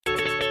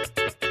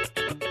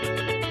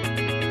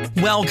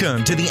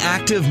Welcome to the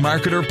Active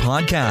Marketer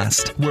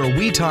Podcast, where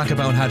we talk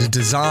about how to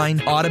design,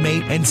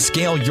 automate, and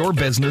scale your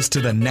business to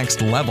the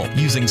next level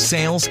using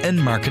sales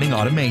and marketing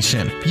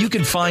automation. You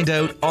can find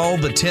out all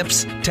the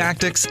tips,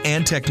 tactics,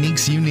 and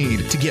techniques you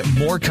need to get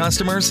more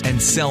customers and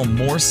sell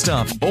more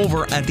stuff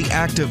over at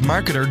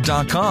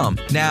theactivemarketer.com.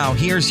 Now,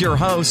 here's your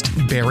host,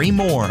 Barry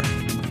Moore.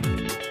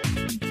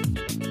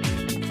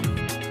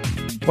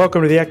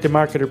 Welcome to the Active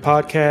Marketer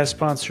Podcast,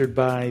 sponsored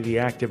by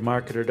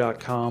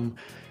theactivemarketer.com.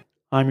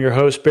 I'm your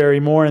host, Barry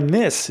Moore, and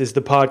this is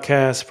the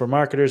podcast for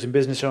marketers and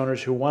business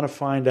owners who want to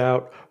find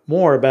out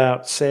more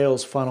about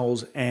sales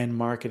funnels and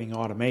marketing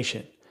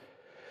automation.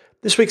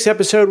 This week's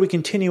episode, we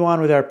continue on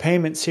with our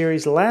payment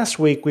series. Last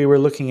week, we were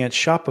looking at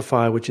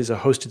Shopify, which is a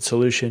hosted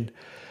solution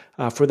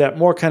for that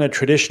more kind of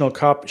traditional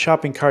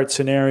shopping cart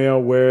scenario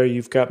where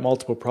you've got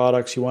multiple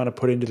products you want to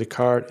put into the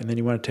cart, and then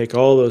you want to take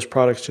all those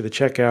products to the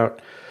checkout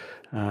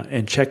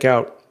and check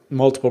out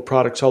multiple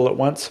products all at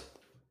once.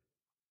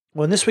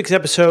 Well, in this week's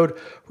episode,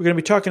 we're going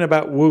to be talking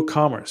about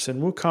WooCommerce.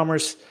 And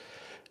WooCommerce,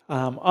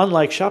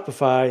 unlike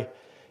Shopify,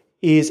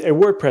 is a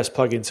WordPress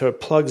plugin. So it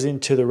plugs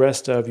into the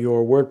rest of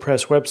your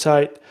WordPress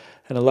website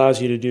and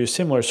allows you to do a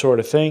similar sort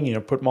of thing. You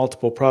know, put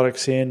multiple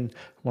products in,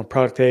 one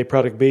product A,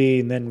 product B,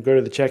 and then go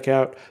to the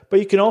checkout. But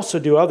you can also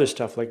do other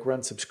stuff like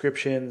run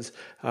subscriptions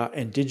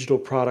and digital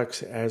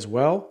products as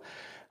well.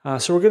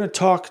 So we're going to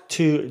talk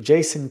to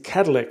Jason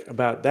Kadlec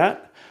about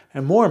that.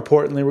 And more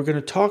importantly, we're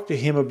going to talk to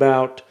him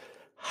about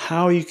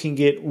how you can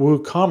get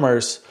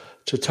WooCommerce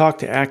to talk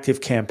to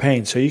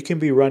ActiveCampaign. So you can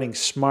be running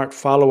smart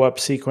follow-up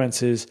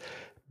sequences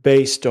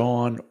based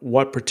on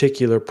what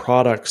particular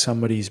product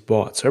somebody's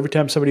bought. So every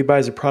time somebody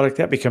buys a product,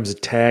 that becomes a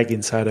tag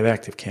inside of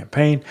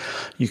ActiveCampaign.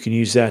 You can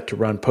use that to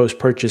run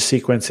post-purchase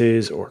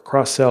sequences or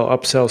cross-sell,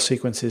 upsell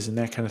sequences and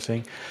that kind of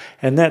thing.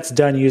 And that's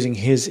done using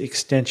his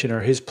extension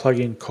or his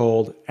plugin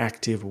called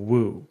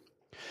ActiveWoo.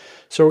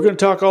 So we're going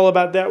to talk all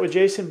about that with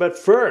Jason. But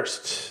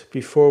first,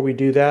 before we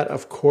do that,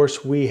 of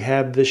course, we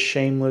have the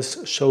shameless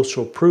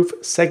social proof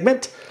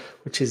segment,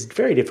 which is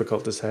very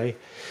difficult to say.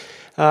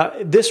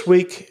 This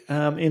week,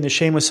 in the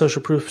shameless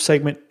social proof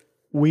segment,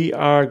 we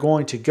are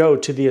going to go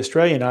to the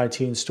Australian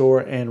iTunes store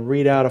and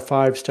read out a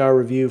 5-star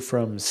review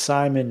from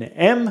Simon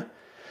M.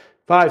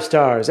 5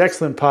 stars,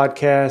 excellent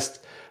podcast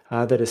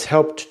that has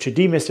helped to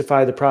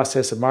demystify the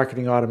process of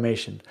marketing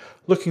automation.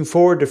 Looking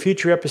forward to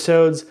future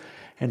episodes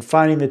and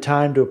finding the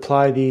time to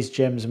apply these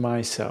gems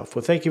myself.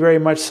 Well, thank you very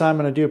much,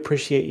 Simon. I do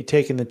appreciate you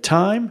taking the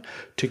time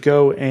to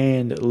go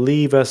and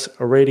leave us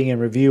a rating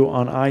and review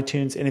on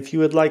iTunes. And if you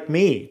would like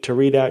me to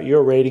read out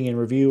your rating and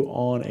review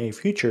on a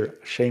future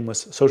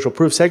Shameless Social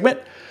Proof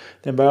segment,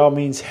 then by all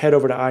means, head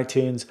over to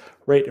iTunes,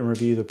 rate and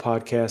review the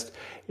podcast.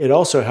 It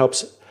also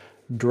helps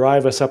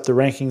drive us up the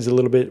rankings a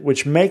little bit,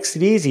 which makes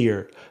it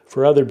easier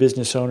for other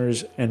business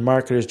owners and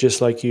marketers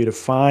just like you to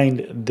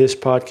find this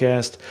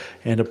podcast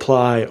and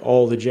apply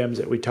all the gems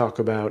that we talk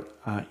about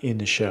in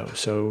the show.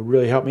 So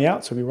really help me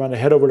out. So we want to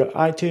head over to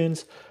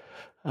iTunes,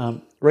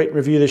 rate and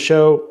review the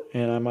show,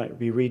 and I might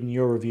be reading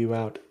your review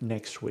out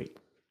next week.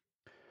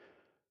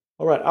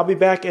 All right, I'll be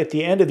back at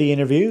the end of the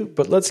interview,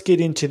 but let's get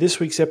into this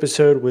week's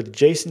episode with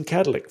Jason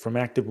Kadlec from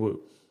ActiveWoo.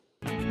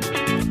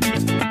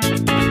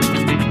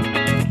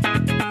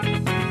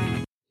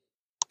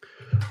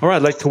 All right,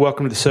 I'd like to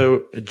welcome to the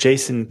show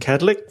Jason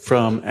Kadlec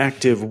from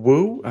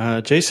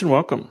ActiveWoo. Jason,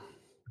 welcome.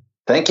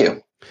 Thank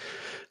you.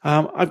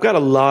 I've got a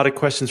lot of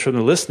questions from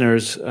the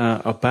listeners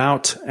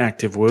about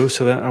ActiveWoo,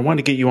 so that I want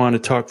to get you on to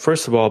talk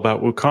first of all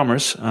about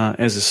WooCommerce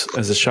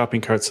as a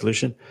shopping cart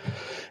solution,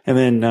 and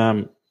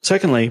then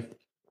secondly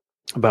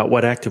about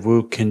what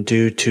ActiveWoo can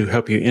do to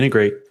help you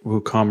integrate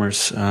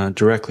WooCommerce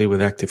directly with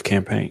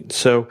ActiveCampaign.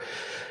 So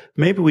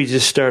maybe we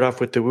just start off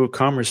with the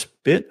WooCommerce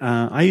bit.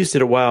 I used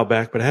it a while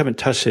back, but I haven't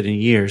touched it in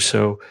years,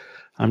 so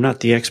I'm not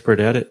the expert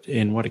at it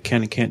in what it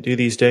can and can't do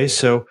these days.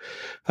 So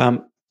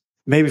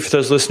maybe for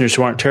those listeners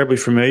who aren't terribly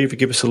familiar, if you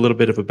give us a little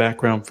bit of a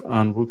background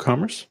on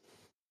WooCommerce.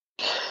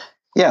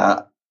 Yeah,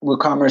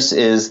 WooCommerce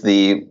is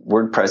the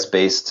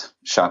WordPress-based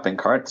shopping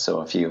cart.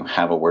 So if you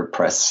have a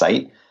WordPress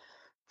site,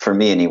 for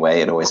me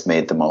anyway, it always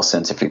made the most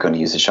sense if you're going to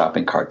use a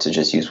shopping cart to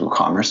just use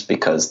WooCommerce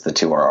because the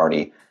two are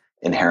already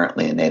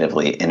inherently and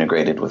natively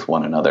integrated with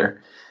one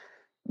another.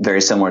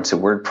 Very similar to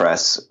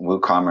WordPress,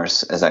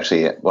 WooCommerce is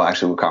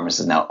WooCommerce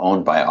is now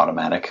owned by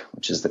Automatic,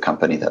 which is the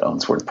company that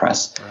owns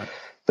WordPress. Right.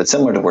 But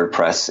similar to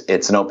WordPress,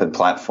 it's an open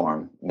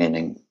platform,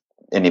 meaning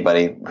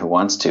anybody who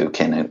wants to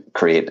can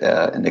create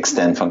and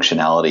extend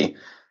functionality,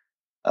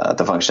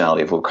 the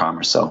functionality of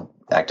WooCommerce. So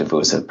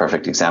ActiveWoo is a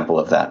perfect example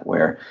of that,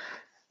 where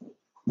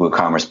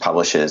WooCommerce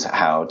publishes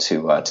how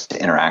to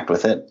interact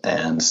with it.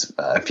 And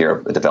if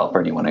you're a developer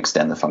and you want to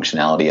extend the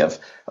functionality of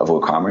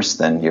WooCommerce,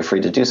 then you're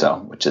free to do so,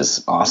 which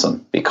is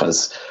awesome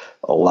because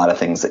a lot of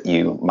things that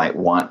you might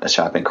want a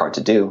shopping cart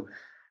to do,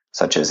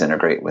 such as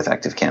integrate with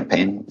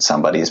ActiveCampaign,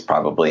 somebody's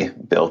probably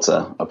built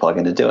a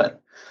plugin to do it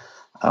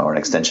or an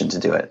extension to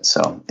do it.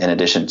 So in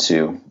addition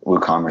to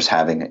WooCommerce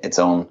having its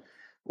own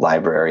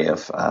library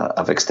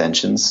of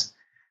extensions,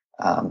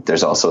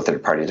 there's also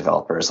third-party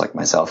developers like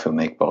myself who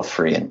make both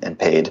free and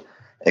paid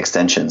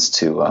extensions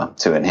to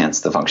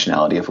enhance the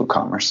functionality of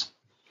WooCommerce.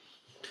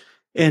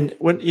 And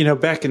when,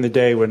 back in the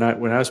day when I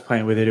was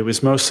playing with it, it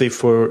was mostly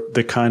for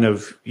the kind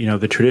of,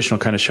 the traditional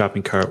kind of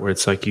shopping cart where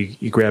it's like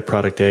you grab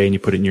product A and you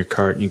put it in your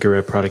cart, and you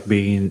grab product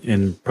B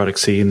and product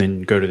C, and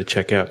then go to the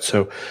checkout.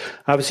 So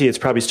obviously it's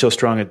probably still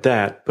strong at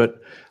that,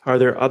 but are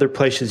there other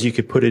places you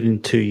could put it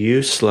into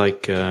use?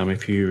 Like,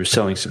 if you're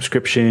selling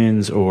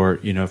subscriptions, or,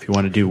 if you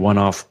want to do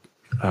one-off,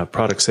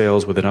 product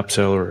sales with an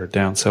upsell or a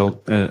downsell,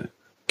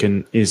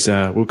 is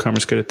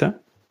WooCommerce good at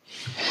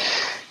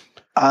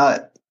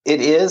that? It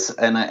is,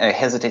 and I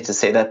hesitate to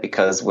say that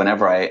because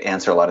whenever I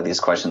answer a lot of these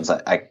questions,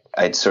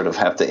 I sort of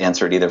have to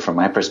answer it either from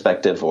my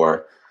perspective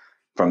or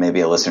from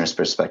maybe a listener's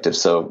perspective.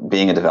 So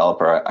being a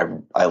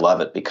developer, I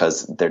love it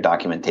because their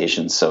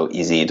documentation is so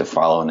easy to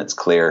follow and it's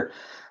clear.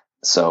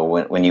 So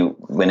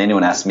when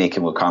anyone asks me,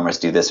 can WooCommerce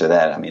do this or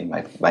that? I mean,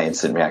 my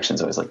instant reaction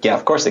is always like, yeah,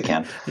 of course it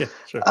can. Yeah,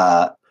 sure.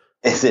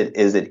 Is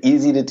it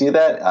easy to do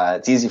that?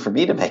 It's easy for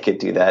me to make it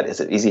do that. Is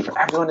it easy for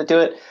everyone to do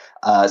it?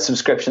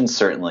 Subscriptions,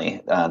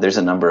 certainly. There's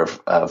a number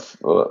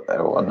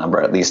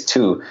at least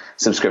 2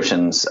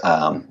 subscriptions,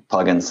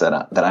 plugins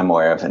that I'm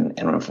aware of and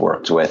have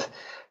worked with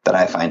that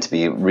I find to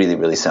be really,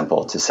 really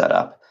simple to set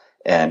up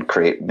and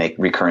make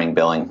recurring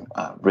billing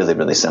really,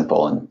 really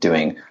simple, and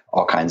doing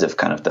all kinds of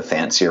kind of the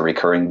fancier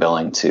recurring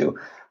billing to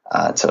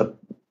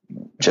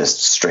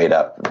just straight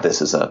up,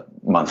 this is a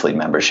monthly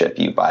membership.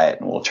 You buy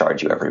it and we'll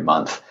charge you every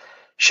month,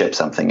 ship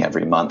something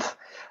every month,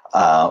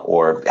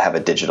 or have a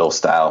digital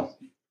style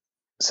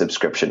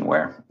subscription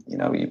where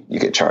you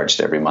get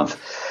charged every month.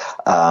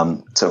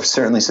 So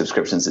certainly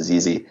subscriptions is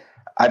easy.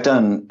 I've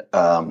done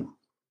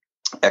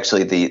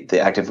actually the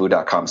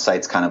ActiveWoo.com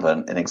site's kind of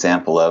an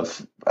example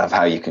of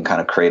how you can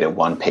kind of create a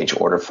one-page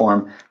order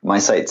form. My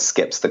site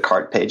skips the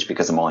cart page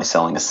because I'm only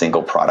selling a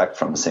single product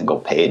from a single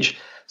page.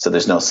 So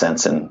there's no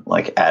sense in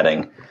like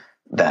adding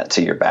that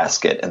to your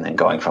basket and then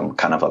going from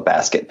kind of a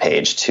basket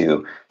page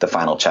to the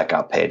final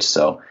checkout page.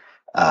 So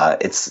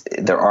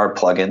there are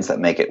plugins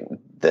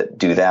that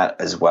do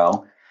that as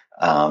well.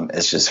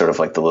 It's just sort of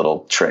like the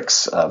little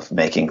tricks of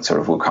making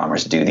sort of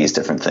WooCommerce do these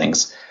different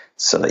things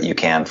so that you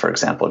can, for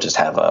example, just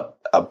have a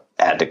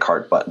add to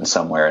cart button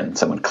somewhere and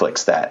someone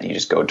clicks that and you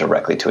just go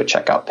directly to a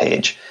checkout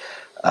page.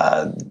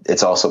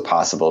 It's also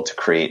possible to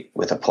create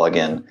with a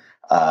plugin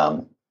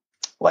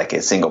like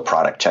a single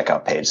product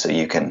checkout page, so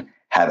you can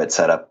have it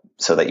set up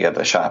so that you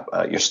have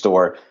your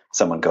store.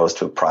 Someone goes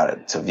to a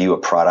product to view a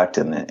product,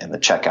 and the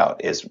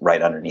checkout is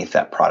right underneath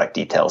that product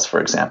details,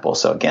 for example.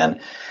 So again,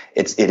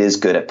 it is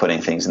good at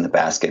putting things in the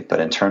basket, but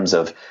in terms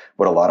of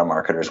what a lot of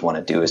marketers want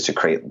to do is to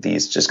create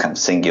these just kind of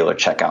singular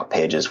checkout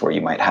pages where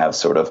you might have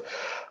sort of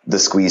the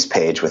squeeze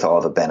page with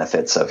all the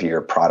benefits of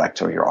your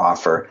product or your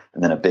offer,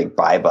 and then a big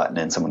buy button,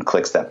 and someone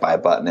clicks that buy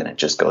button and it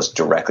just goes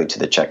directly to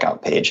the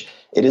checkout page.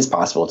 It is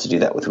possible to do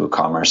that with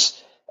WooCommerce,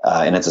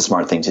 and it's a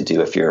smart thing to do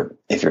if you're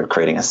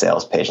creating a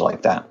sales page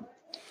like that.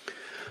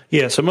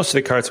 Yeah, so most of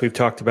the carts we've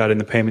talked about in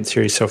the payment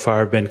series so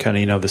far have been kind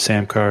of, the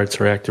SAM carts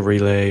or Active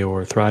Relay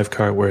or Thrive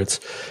cart, where it's,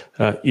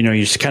 you're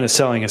just kind of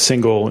selling a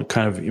single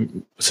kind of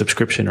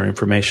subscription or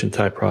information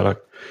type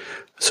product.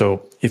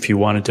 So if you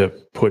wanted to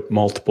put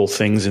multiple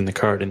things in the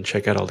cart and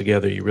check out all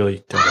together, you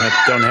really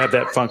don't have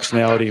that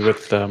functionality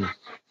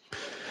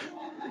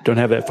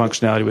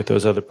with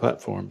those other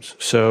platforms.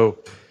 So,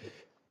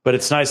 but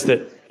it's nice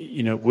that,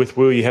 with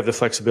Woo, you have the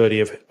flexibility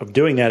of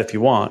doing that if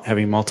you want,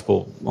 having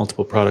multiple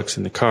products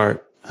in the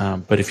cart.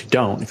 But if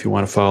you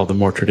want to follow the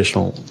more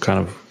traditional kind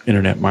of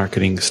internet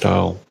marketing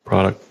style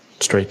product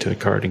straight to the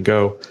cart and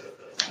go,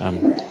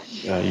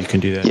 you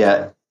can do that.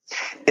 Yeah.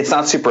 It's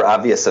not super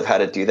obvious of how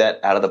to do that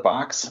out of the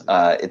box.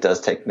 It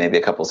does take maybe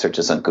a couple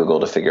searches on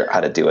Google to figure out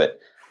how to do it.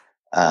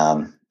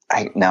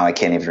 I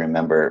can't even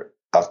remember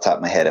off the top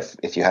of my head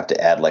if you have to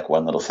add like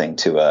one little thing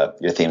to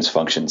your themes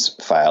functions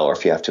file, or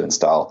if you have to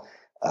install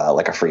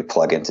like a free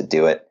plugin to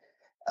do it.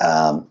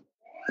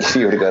 If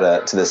you were to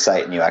go to the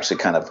site and you actually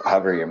kind of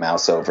hover your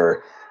mouse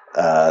over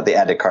the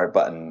add to cart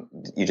button,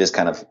 you just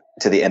kind of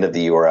to the end of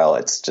the URL,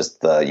 it's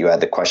just you add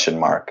the question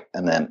mark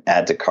and then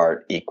add to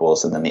cart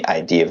equals and then the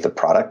ID of the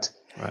product.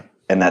 Right.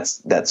 And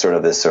that's sort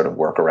of this sort of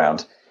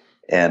workaround.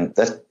 And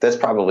that's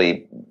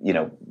probably,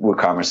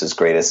 WooCommerce's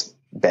greatest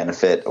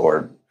benefit,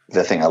 or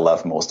the thing I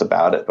love most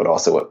about it, but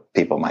also what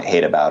people might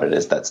hate about it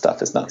is that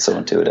stuff is not so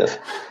intuitive.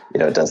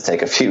 It does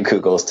take a few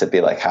Googles to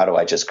be like, how do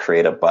I just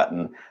create a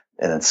button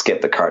and then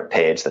skip the cart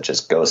page that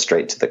just goes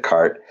straight to the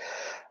cart?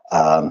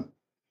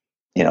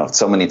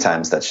 So many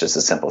times that's just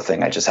a simple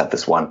thing. I just have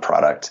this one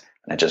product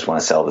and I just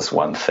want to sell this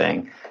one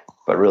thing.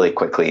 But really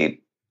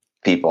quickly,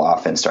 people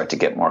often start to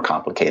get more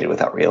complicated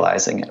without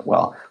realizing it.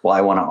 Well,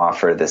 I want to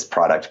offer this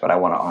product, but I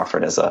want to offer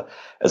it as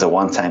a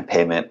one-time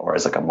payment or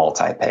as like a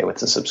multi-pay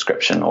with a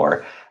subscription,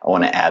 or I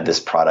want to add this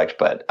product,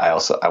 but I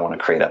want to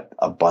create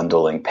a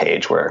bundling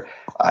page where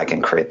I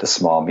can create the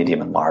small,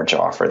 medium, and large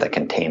offer that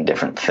contain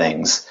different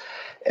things.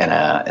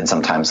 And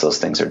sometimes those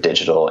things are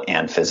digital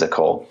and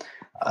physical.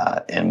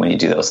 And when you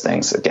do those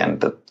things, again,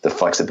 the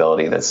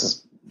flexibility, this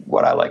is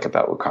what I like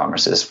about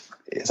WooCommerce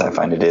is I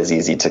find it is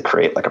easy to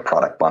create like a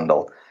product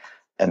bundle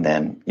and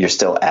then you're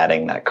still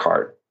adding that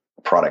cart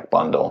product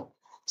bundle.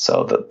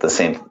 So the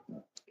same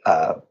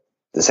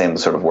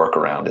sort of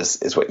workaround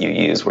is what you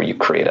use, where you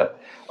create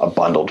a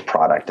bundled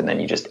product and then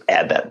you just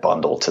add that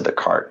bundle to the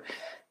cart.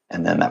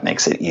 And then that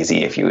makes it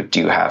easy if you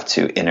do have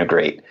to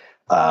integrate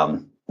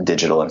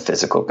digital and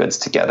physical goods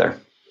together.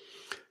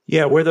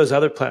 Yeah, where those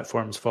other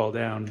platforms fall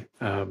down,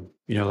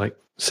 like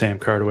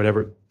Samcart or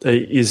whatever,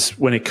 is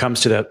when it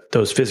comes to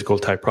those physical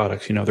type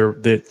products.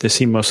 They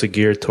seem mostly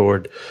geared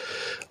toward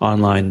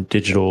online,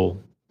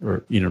 digital,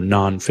 or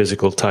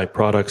non-physical type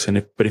products.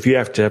 But if you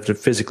have to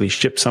physically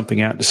ship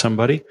something out to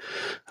somebody,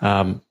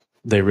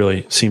 they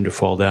really seem to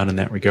fall down in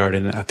that regard.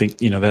 And I think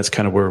that's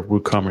kind of where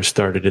WooCommerce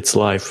started its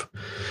life,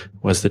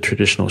 was the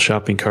traditional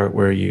shopping cart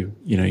where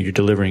you're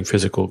delivering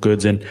physical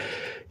goods. And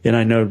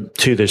I know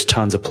too, there's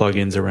tons of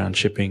plugins around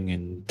shipping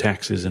and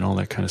taxes and all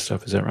that kind of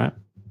stuff. Is that right?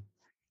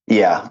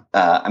 Yeah,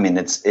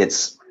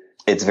 it's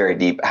very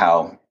deep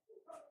how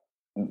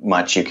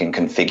much you can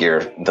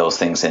configure those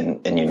things,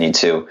 and you need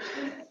to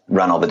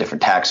run all the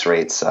different tax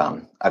rates.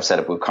 I've set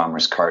up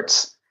WooCommerce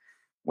carts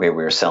where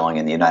we were selling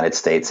in the United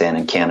States and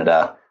in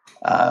Canada.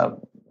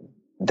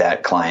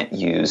 That client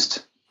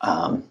used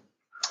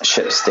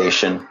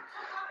ShipStation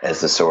as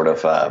the sort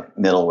of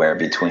middleware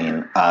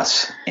between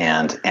us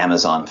and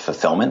Amazon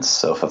fulfillments,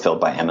 so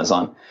fulfilled by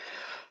Amazon,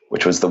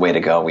 which was the way to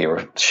go. We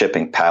were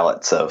shipping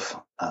pallets of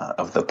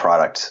the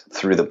product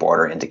through the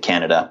border into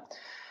Canada,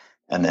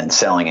 and then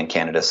selling in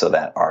Canada, so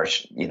that our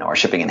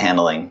shipping and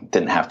handling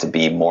didn't have to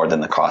be more than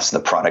the cost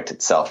of the product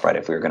itself, right?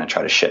 If we were going to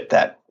try to ship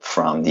that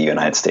from the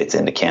United States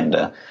into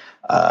Canada,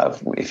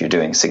 if you're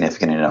doing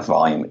significant enough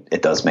volume,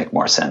 it does make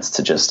more sense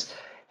to just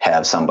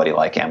have somebody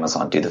like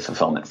Amazon do the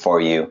fulfillment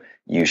for you.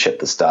 You ship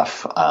the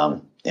stuff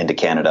into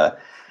Canada,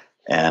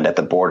 and at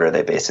the border,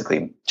 they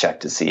basically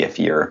check to see if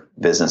your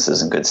business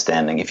is in good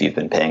standing, if you've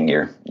been paying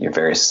your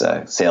various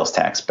sales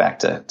tax back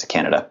to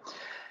Canada.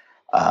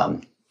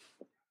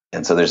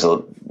 And so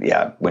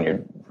when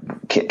you're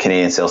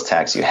Canadian sales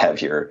tax, you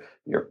have your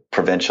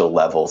provincial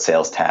level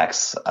sales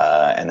tax,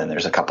 and then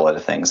there's a couple other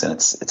things, and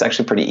it's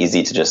actually pretty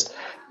easy to just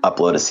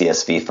upload a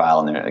CSV file.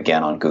 And then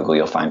again, on Google,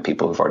 you'll find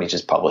people who've already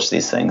just published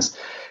these things,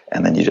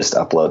 and then you just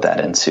upload that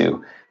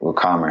into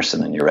WooCommerce,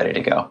 and then you're ready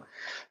to go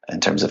in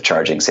terms of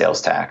charging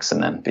sales tax,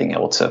 and then being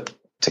able to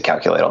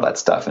calculate all that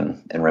stuff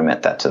and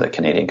remit that to the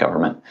Canadian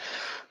government.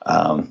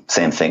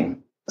 Same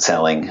thing,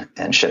 selling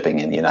and shipping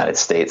in the United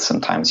States.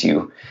 Sometimes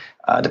you,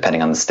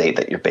 depending on the state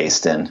that you're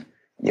based in,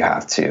 you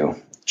have to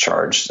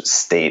charge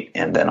state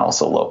and then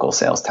also local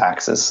sales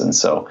taxes. And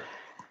so,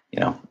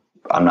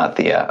 I'm not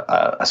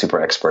a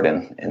super expert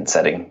in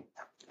setting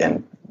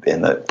in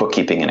the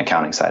bookkeeping and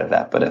accounting side of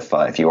that. But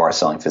if you are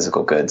selling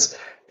physical goods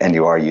and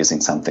you are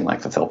using something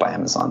like Fulfilled by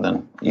Amazon,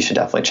 then you should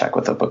definitely check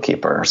with a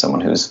bookkeeper or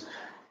someone who's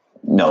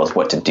knows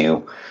what to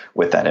do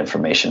with that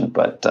information.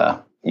 But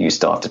you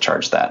still have to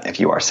charge that. If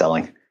you are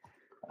selling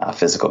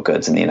physical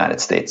goods in the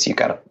United States, you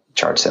got to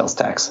charge sales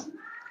tax.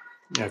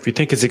 Yeah, if you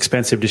think it's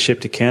expensive to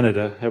ship to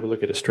Canada, have a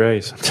look at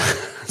Australia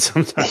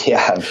sometimes.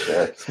 Yeah, I'm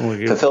sure.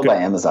 Fulfilled by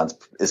Amazon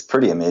is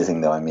pretty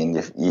amazing, though. I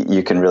mean,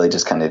 you can really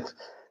just kind of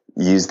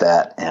use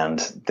that, and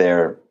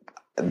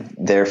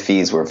their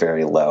fees were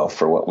very low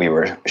for what we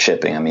were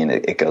shipping. I mean,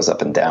 it goes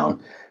up and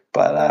down,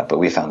 but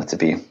we found it to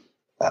be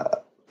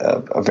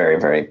a very,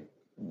 very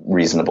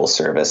reasonable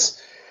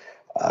service,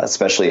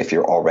 especially if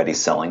you're already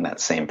selling that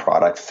same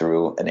product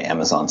through an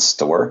Amazon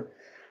store.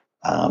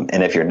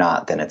 And if you're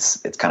not, then it's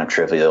kind of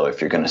trivial. If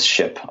you're going to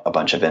ship a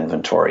bunch of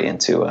inventory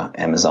into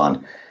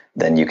Amazon,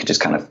 then you could just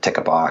kind of tick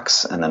a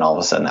box, and then all of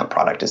a sudden that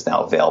product is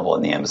now available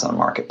in the Amazon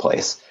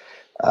marketplace.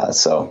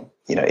 So,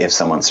 if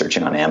someone's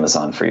searching on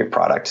Amazon for your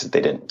product,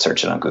 they didn't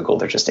search it on Google,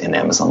 they're just in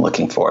Amazon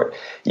looking for it,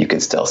 you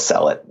could still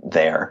sell it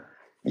there.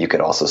 You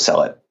could also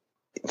sell it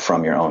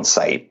from your own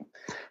site,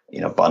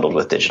 bundled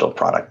with digital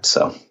product.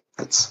 So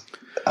it's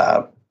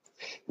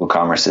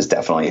WooCommerce is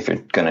definitely, if you're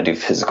going to do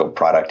physical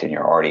product and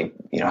you're already,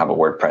 have a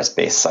WordPress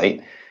based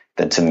site,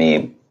 then to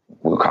me,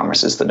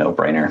 WooCommerce is the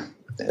no-brainer.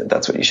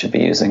 That's what you should be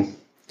using.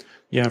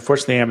 Yeah,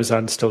 unfortunately,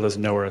 Amazon still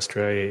doesn't know where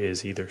Australia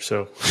is either.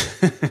 So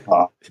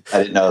I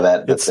didn't know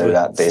that. They're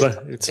not based.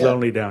 It's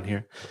lonely down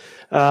here.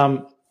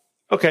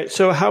 Okay,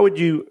 so how would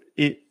you?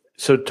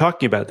 So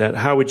talking about that,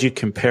 how would you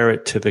compare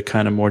it to the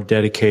kind of more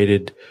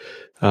dedicated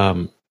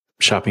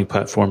shopping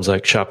platforms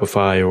like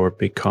Shopify or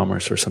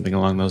BigCommerce or something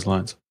along those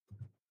lines?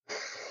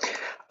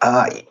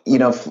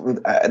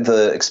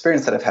 The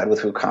experience that I've had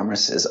with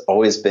WooCommerce has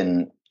always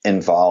been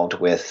involved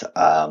with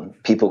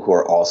people who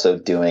are also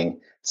doing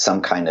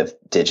some kind of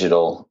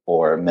digital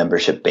or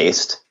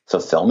membership-based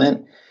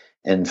fulfillment.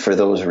 And for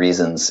those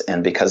reasons,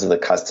 and because of the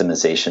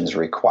customizations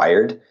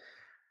required,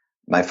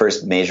 my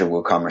first major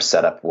WooCommerce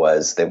setup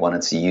was they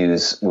wanted to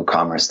use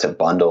WooCommerce to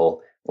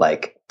bundle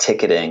like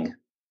ticketing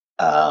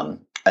an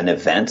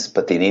event,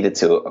 but they needed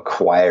to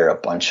acquire a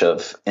bunch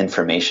of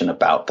information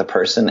about the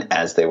person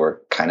as they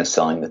were kind of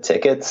selling the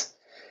tickets.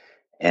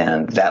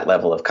 And that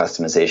level of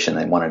customization,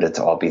 they wanted it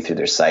to all be through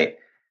their site.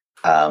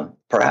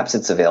 Perhaps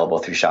it's available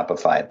through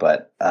Shopify,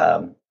 but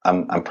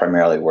I'm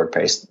primarily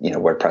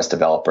WordPress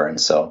developer, and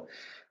so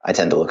I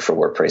tend to look for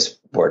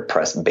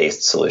WordPress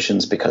based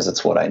solutions because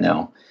it's what I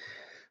know.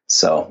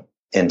 So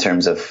in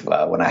terms of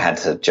when I had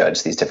to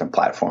judge these different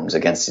platforms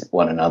against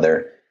one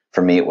another,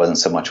 for me, it wasn't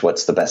so much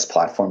what's the best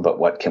platform, but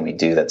what can we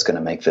do that's going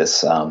to make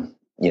this,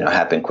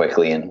 happen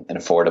quickly and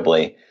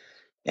affordably.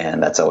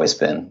 And that's always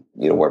been,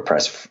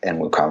 WordPress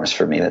and WooCommerce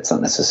for me. That's not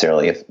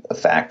necessarily a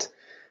fact,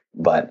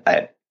 but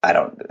I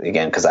don't,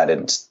 again, because I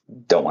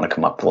don't want to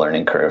come up the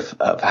learning curve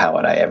of how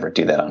would I ever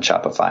do that on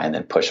Shopify and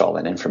then push all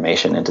that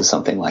information into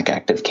something like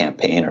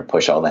ActiveCampaign or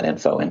push all that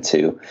info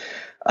into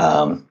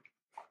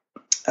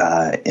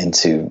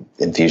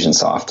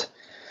Infusionsoft.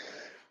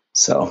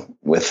 So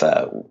with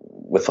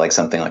like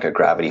something like a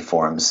Gravity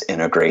Forms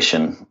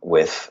integration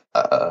with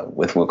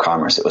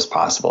WooCommerce, it was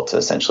possible to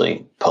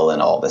essentially pull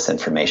in all this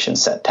information,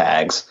 set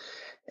tags,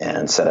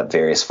 and set up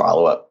various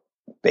follow-up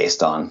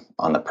based on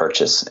the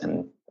purchase.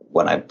 And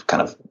when I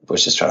kind of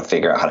was just trying to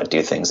figure out how to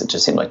do things, it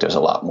just seemed like there's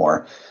a lot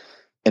more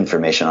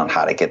information on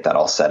how to get that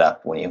all set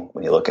up when you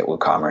look at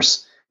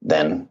WooCommerce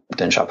than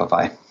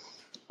Shopify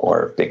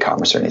or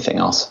BigCommerce or anything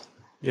else.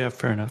 Yeah,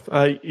 fair enough.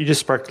 You just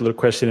sparked a little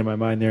question in my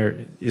mind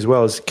there as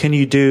well. Can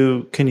you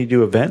do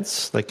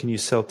events? Like, can you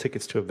sell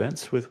tickets to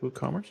events with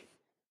WooCommerce?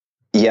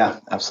 Yeah,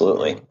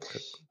 absolutely.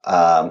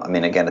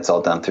 Okay. Again, it's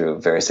all done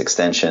through various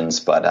extensions,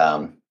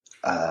 but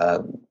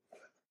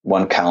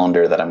one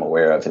calendar that I'm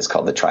aware of is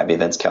called the Tribe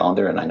Events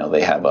calendar, and I know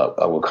they have a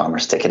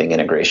WooCommerce ticketing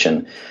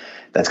integration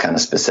that's kind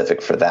of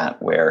specific for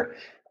that, where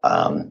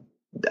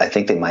I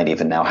think they might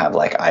even now have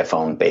like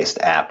iPhone-based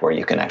app where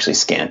you can actually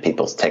scan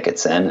people's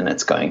tickets in, and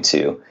it's going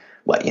to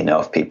let you know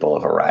if people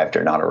have arrived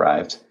or not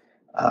arrived.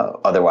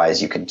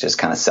 Otherwise, you can just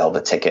kind of sell the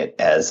ticket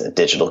as a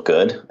digital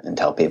good and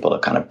tell people to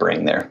kind of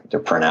bring their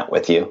printout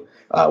with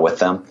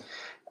them.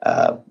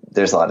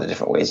 There's a lot of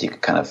different ways you can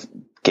kind of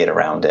get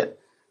around it.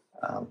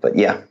 But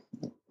yeah,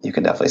 you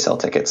can definitely sell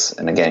tickets.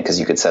 And again, because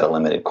you could set a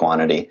limited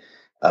quantity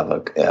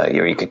of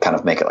you could kind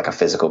of make it like a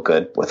physical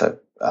good with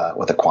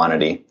a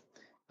quantity.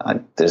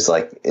 There's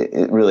like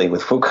it really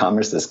with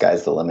WooCommerce, the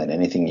sky's the limit.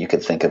 Anything you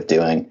could think of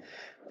doing,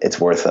 it's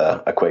worth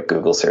a quick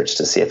Google search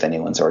to see if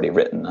anyone's already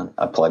written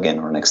a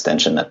plugin or an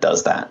extension that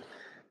does that.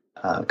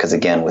 Because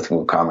again, with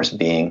WooCommerce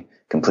being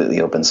completely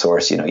open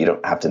source, you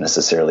don't have to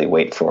necessarily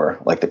wait for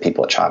like the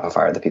people at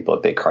Shopify or the people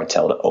at Big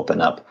Cartel to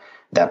open up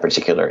that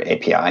particular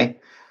API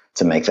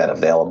to make that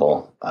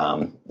available.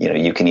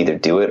 You can either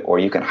do it or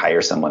you can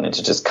hire someone and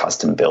to just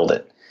custom build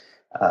it.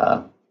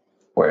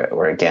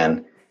 Where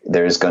again,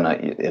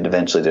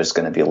 eventually there's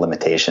gonna be a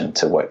limitation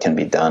to what can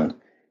be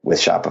done with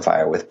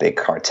Shopify or with Big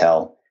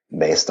Cartel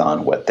based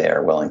on what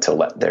they're willing to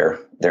let their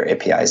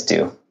APIs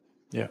do.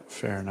 Yeah,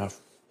 fair enough.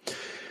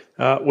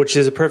 Which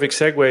is a perfect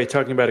segue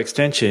talking about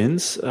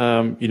extensions.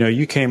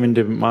 You came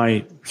into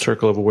my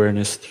circle of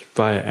awareness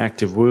via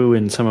ActiveWoo,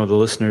 and some of the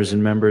listeners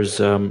and members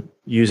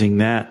using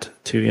that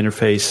to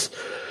interface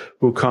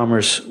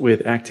WooCommerce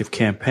with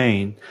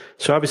ActiveCampaign.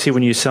 So obviously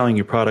when you're selling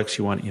your products,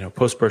 you want,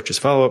 post-purchase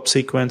follow-up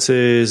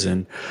sequences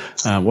and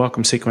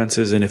welcome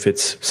sequences. And if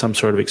it's some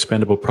sort of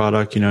expendable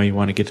product, you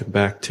want to get them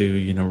back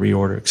to,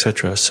 reorder, et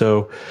cetera.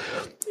 So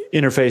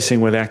interfacing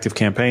with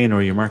ActiveCampaign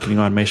or your marketing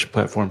automation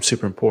platform is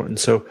super important.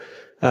 So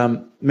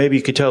maybe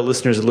you could tell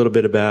listeners a little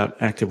bit about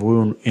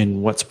ActiveWoo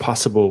and what's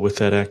possible with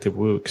that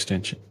ActiveWoo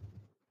extension.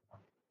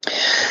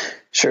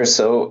 Sure.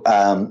 So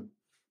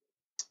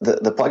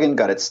the plugin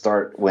got its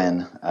start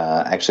when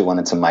I actually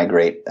wanted to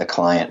migrate a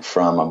client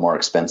from a more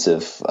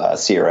expensive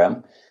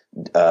CRM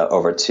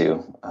over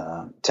to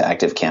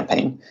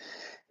ActiveCampaign.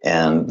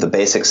 And the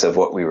basics of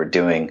what we were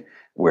doing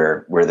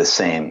were the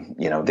same,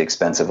 the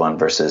expensive one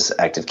versus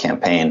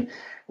ActiveCampaign,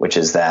 which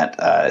is that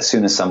as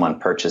soon as someone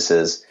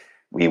purchases,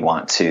 we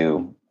want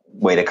to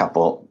wait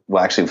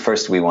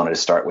first we wanted to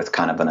start with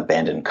kind of an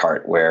abandoned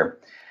cart where,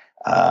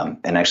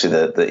 and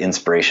actually the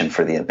inspiration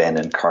for the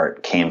abandoned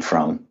cart came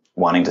from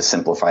wanting to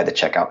simplify the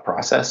checkout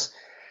process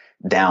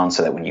down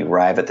so that when you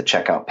arrive at the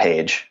checkout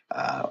page,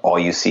 all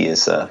you see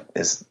is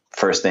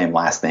first name,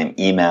 last name,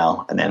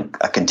 email, and then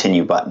a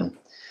continue button.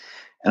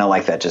 And I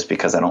like that just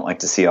because I don't like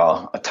to see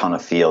a ton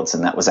of fields.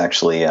 And that was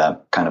actually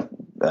kind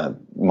of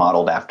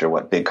modeled after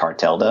what Big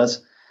Cartel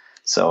does.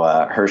 So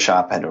her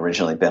shop had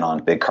originally been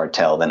on Big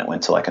Cartel, then it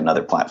went to like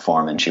another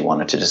platform, and she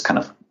wanted to just kind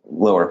of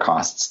lower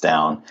costs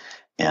down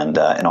and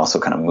also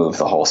kind of move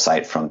the whole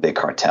site from Big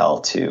Cartel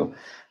to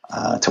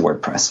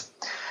WordPress.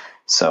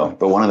 So,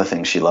 but one of the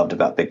things she loved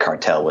about Big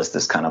Cartel was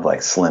this kind of like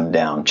slimmed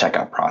down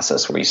checkout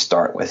process where you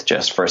start with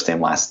just first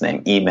name, last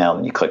name, email,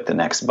 and you click the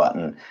next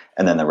button,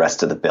 and then the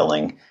rest of the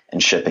billing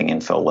and shipping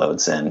info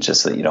loads in,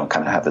 just so that you don't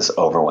kind of have this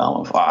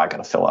overwhelm of, I got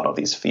to fill out all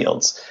these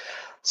fields.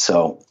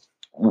 So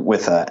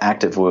with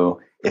ActiveWoo,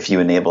 if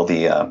you enable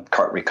the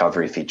cart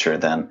recovery feature,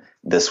 then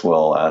this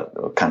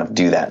will kind of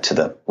do that to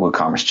the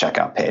WooCommerce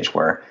checkout page,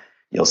 where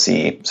you'll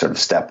see sort of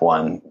step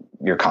one,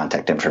 your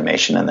contact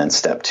information, and then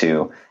step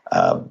two,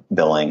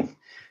 billing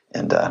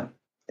and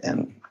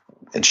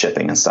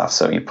shipping and stuff.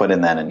 So you put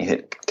in that and you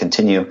hit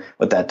continue.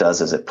 What that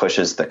does is it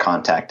pushes the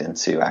contact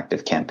into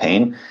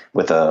ActiveCampaign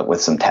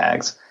with some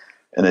tags.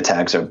 and the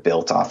tags are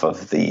built off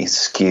of the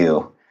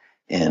SKU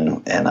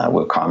in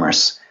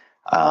WooCommerce.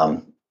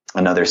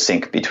 Another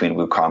sync between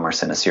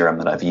WooCommerce and a CRM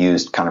that I've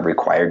used kind of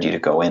required you to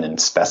go in and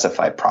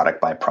specify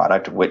product by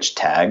product which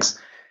tags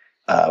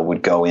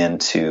would go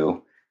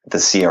into the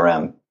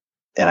CRM.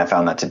 And I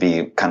found that to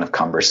be kind of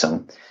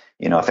cumbersome.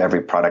 If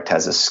every product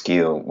has a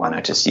SKU, why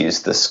not just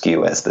use the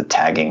SKU as the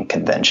tagging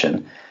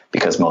convention?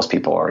 Because most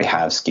people already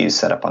have SKUs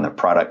set up on their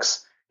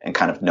products and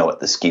kind of know what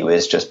the SKU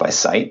is just by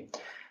sight.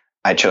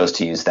 I chose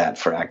to use that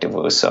for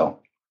ActiveWoo. So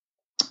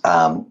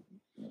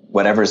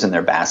whatever's in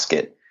their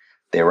basket,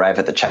 they arrive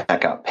at the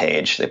checkout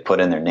page, they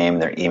put in their name,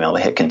 their email,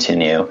 they hit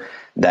continue.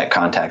 That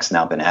contact's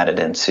now been added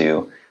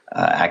into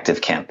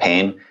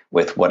ActiveCampaign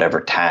with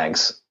whatever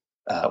tags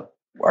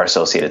are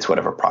associated to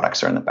whatever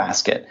products are in the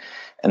basket.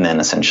 And then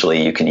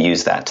essentially you can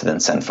use that to then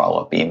send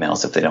follow-up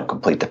emails if they don't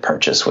complete the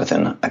purchase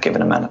within a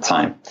given amount of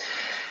time.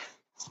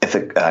 If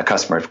the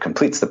customer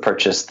completes the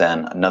purchase,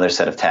 then another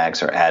set of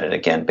tags are added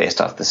again based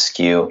off the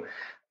SKU.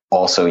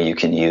 Also, you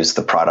can use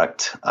the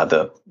product,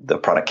 the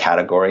product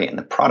category and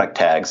the product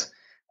tags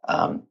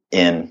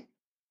in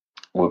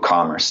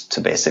WooCommerce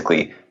to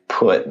basically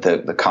put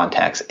the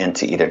contacts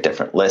into either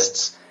different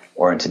lists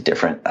or into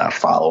different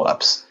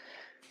follow-ups.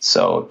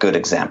 So a good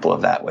example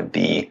of that would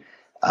be,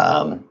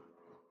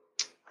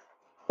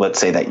 let's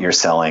say that you're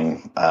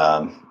selling,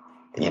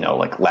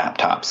 like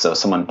laptops. So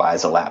someone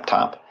buys a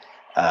laptop,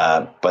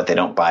 but they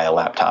don't buy a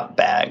laptop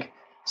bag.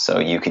 So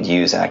you could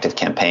use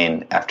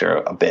ActiveCampaign after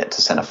a bit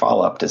to send a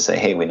follow-up to say,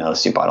 hey, we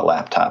noticed you bought a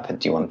laptop.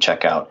 Do you want to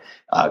check out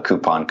a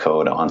coupon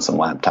code on some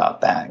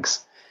laptop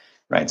bags?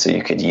 Right. So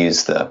you could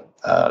use the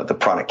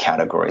product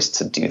categories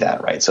to do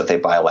that. Right. So if they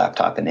buy a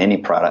laptop in any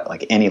product,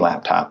 like any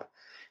laptop,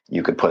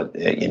 you could put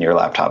in your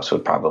laptops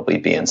would probably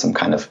be in some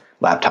kind of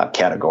laptop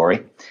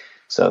category.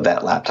 So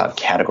that laptop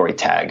category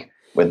tag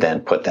would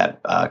then put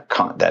that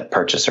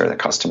purchaser, the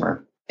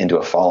customer, into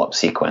a follow-up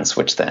sequence,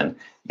 which then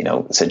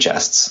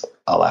suggests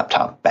a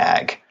laptop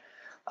bag.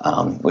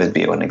 Would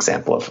be an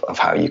example of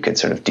how you could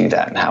sort of do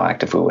that and how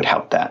ActiveWoo would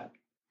help that.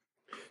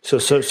 So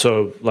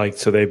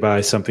they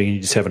buy something and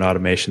you just have an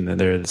automation in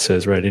there that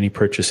says, right, any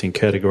purchase in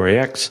category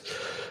X,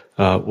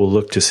 we'll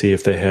look to see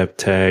if they have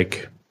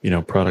tag,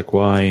 product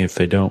Y. If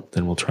they don't,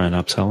 then we'll try and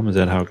upsell them. Is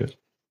that how it goes?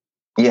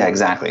 Yeah,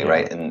 exactly.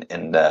 Right.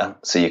 And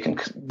so you can,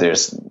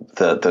 there's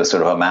the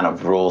sort of amount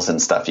of rules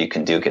and stuff you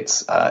can do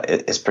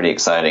is pretty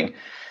exciting,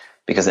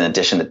 because in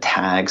addition to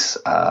tags,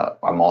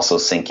 I'm also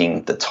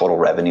syncing the total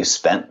revenue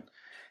spent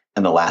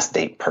and the last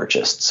date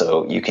purchased.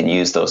 So you can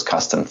use those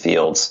custom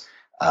fields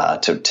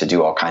to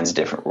do all kinds of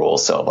different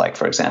rules. So like,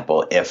 for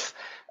example, if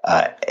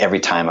every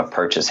time a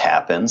purchase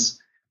happens,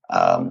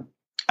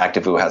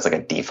 ActiveWoo has like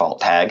a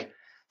default tag.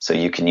 So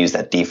you can use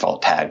that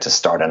default tag to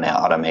start an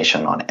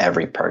automation on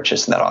every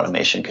purchase. And that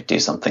automation could do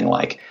something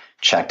like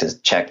check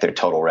their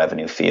total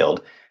revenue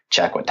field,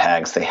 check what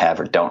tags they have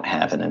or don't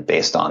have. And then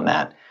based on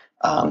that,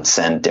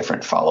 send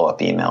different follow-up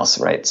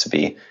emails, right? To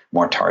be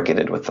more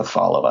targeted with the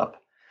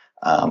follow-up.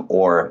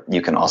 Or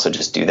you can also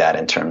just do that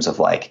in terms of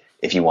like,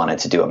 if you wanted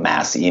to do a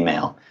mass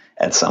email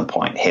at some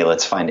point, hey,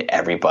 let's find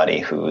everybody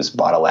who's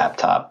bought a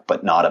laptop,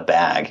 but not a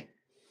bag,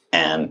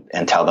 and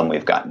tell them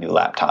we've got new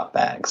laptop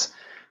bags.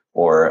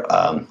 Or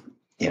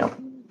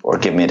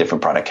give me a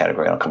different product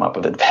category. I'll come up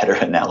with a better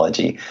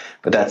analogy.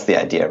 But that's the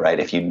idea, right?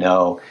 If you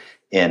know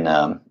in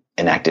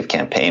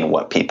ActiveCampaign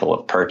what people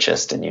have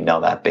purchased, and you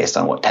know that based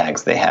on what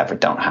tags they have or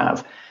don't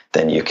have,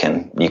 then you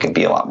can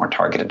be a lot more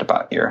targeted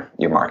about your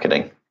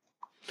marketing.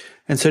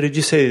 And so, did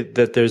you say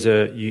that there's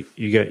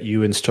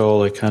you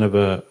install a kind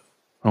of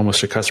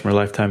almost a customer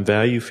lifetime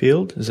value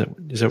field? Is that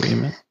what you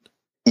meant?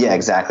 Yeah,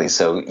 exactly.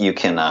 So you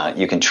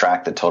can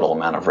track the total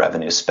amount of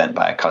revenue spent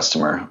by a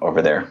customer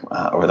over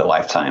the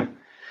lifetime.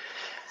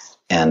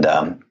 And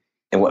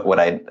what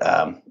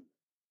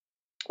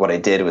I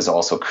did was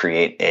also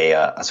create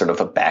a sort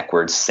of a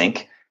backwards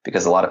sync,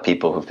 because a lot of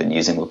people who've been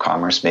using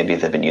WooCommerce, maybe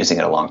they've been using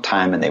it a long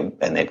time and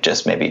they've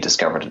just maybe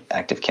discovered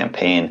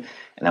ActiveCampaign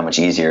and how much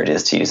easier it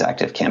is to use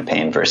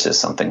ActiveCampaign versus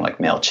something like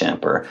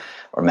MailChimp or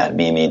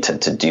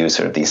MadMimi to do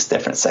sort of these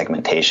different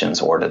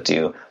segmentations, or to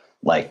do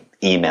like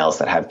emails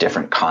that have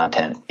different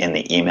content in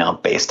the email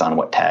based on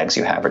what tags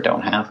you have or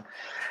don't have.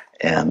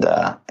 And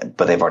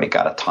but they've already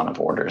got a ton of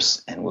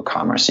orders in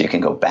WooCommerce, so you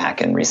can go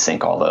back and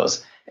resync all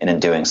those. And in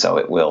doing so,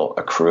 it will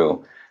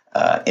accrue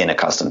in a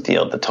custom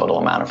field the total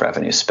amount of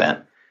revenue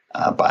spent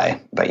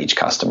by each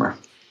customer.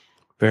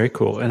 Very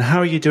cool. And how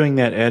are you doing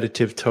that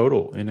additive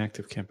total in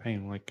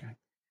ActiveCampaign?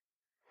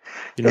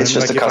 It's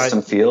just a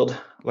custom field.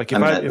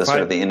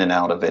 The in and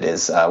out of it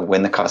is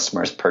when the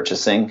customer is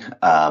purchasing,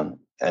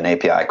 an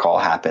API call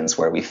happens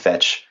where we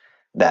fetch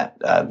that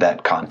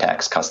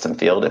contact's custom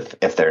field.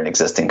 If they're an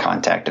existing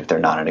contact, if they're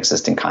not an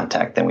existing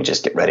contact, then we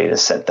just get ready to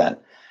set the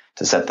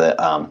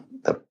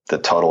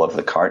total of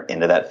the cart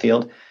into that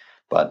field.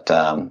 But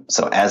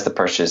so as the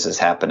purchase is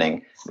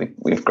happening,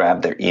 we've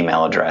grabbed their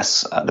email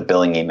address, the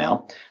billing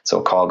email. So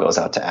a call goes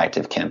out to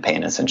ActiveCampaign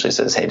and essentially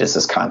says, hey, does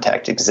this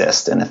contact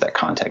exist? And if that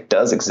contact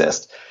does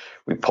exist,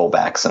 we pull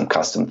back some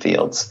custom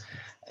fields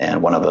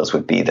And one of those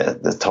would be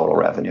the total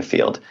revenue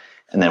field.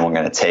 And then we're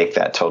going to take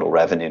that total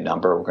revenue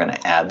number, we're going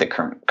to add the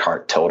current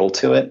cart total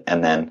to it.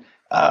 And then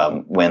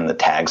when the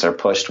tags are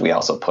pushed, we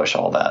also push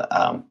all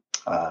the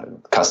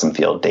custom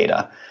field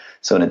data.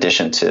 So in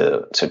addition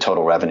to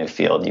total revenue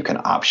field, you can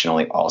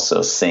optionally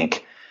also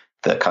sync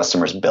the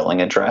customer's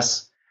billing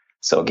address.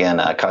 So again,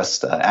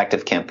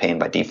 Active Campaign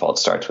by default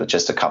starts with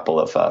just a couple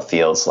of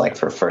fields, like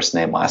for first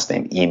name, last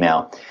name,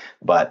 email.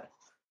 But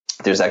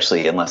there's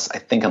actually,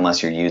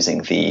 unless you're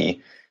using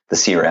the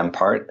CRM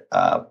part,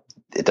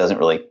 it doesn't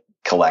really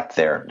collect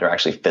their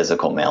actually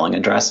physical mailing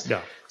address.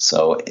 Yeah.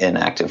 So in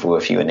ActiveWoo,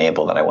 if you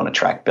enable that I want to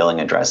track billing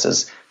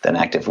addresses, then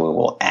ActiveWoo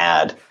will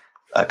add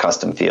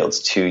custom fields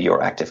to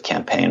your Active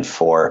Campaign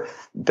for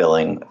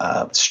billing,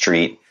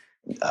 street,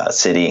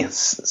 city,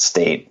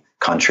 state,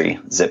 country,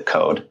 zip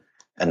code.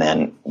 And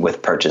then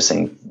with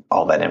purchasing,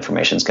 all that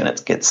information is going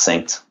to get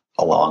synced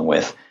along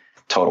with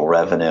total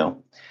revenue.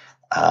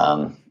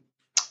 And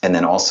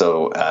then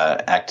also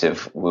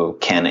ActiveWoo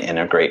can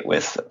integrate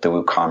with the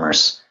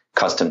WooCommerce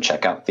custom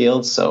checkout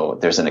fields. So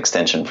there's an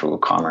extension for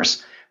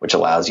WooCommerce which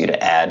allows you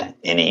to add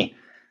any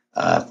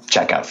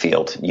checkout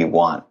field you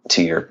want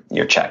to your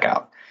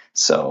checkout.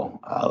 So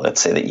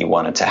let's say that you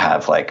wanted to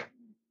have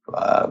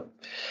I'll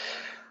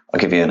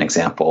give you an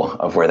example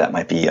of where that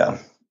might be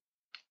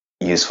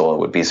useful. It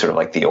would be sort of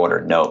like the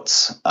order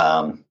notes.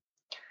 I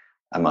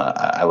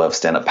love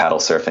stand-up paddle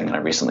surfing, and I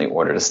recently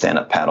ordered a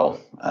stand-up paddle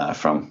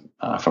from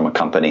a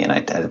company, and I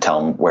had to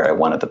tell them where I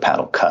wanted the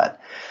paddle cut.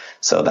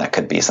 So that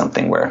could be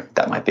something where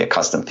that might be a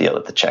custom field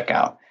at the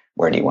checkout.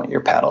 Where do you want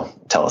your paddle?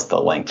 Tell us the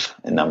length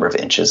and number of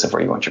inches of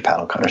where you want your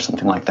paddle cut or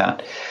something like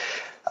that.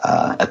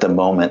 At the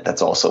moment,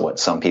 that's also what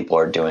some people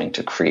are doing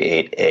to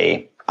create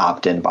a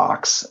opt-in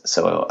box.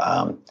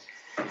 So,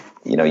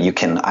 you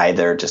can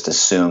either just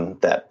assume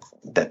that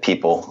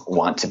people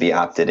want to be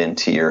opted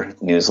into your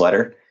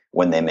newsletter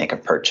when they make a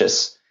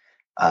purchase.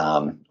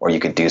 Or you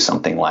could do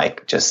something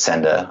like just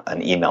send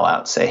an email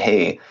out, say,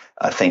 hey,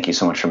 thank you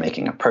so much for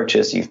making a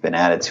purchase. You've been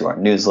added to our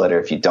newsletter.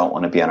 If you don't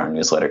want to be on our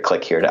newsletter,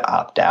 click here to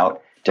opt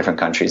out. Different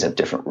countries have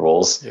different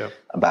rules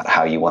about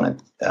how you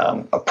want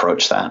to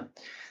approach that.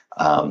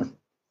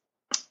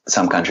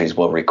 Some countries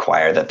will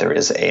require that there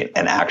is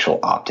an actual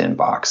opt-in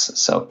box.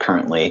 So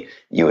currently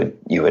you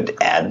would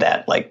add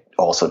that, like,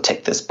 also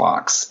tick this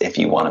box if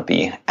you want to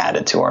be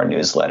added to our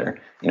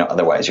newsletter.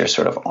 Otherwise you're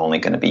sort of only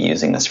going to be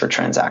using this for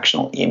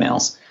transactional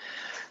emails.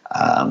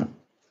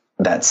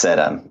 That said,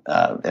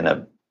 in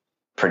a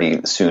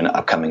pretty soon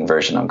upcoming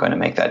version, I'm going to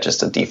make that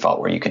just a default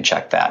where you can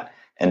check that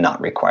and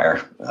not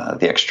require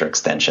the extra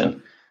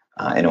extension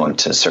in order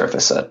to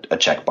surface a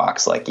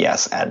checkbox like,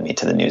 yes, add me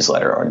to the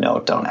newsletter, or no,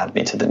 don't add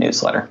me to the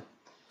newsletter.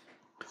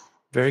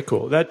 Very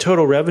cool. That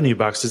total revenue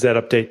box, does that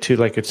update too,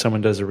 like if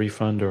someone does a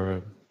refund or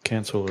a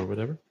cancel or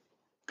whatever?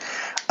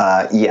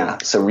 Yeah.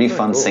 So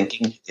refund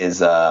syncing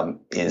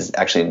is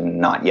actually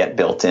not yet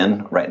built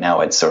in. Right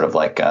now it's sort of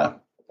like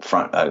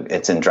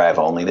it's in drive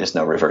only. There's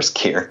no reverse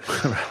gear.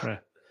 Right.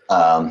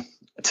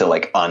 To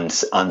like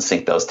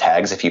unsync those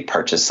tags if you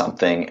purchase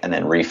something and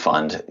then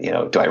refund.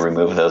 Do I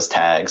remove those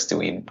tags? Do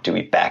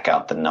we back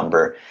out the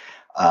number?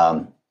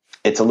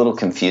 It's a little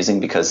confusing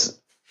because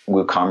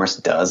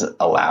WooCommerce does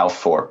allow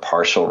for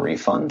partial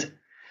refund.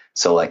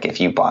 So like if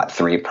you bought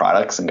 3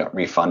 products and got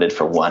refunded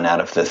for 1 out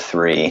of the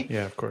 3,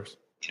 yeah, of course.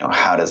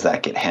 How does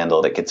that get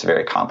handled? It gets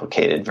very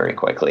complicated very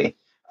quickly.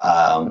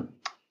 I've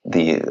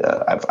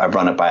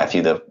run it by a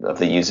few of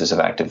the users of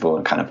ActiveWoo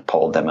and kind of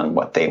polled them on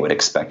what they would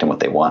expect and what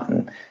they want.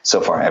 And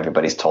so far,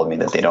 everybody's told me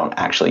that they don't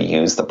actually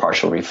use the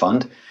partial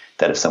refund,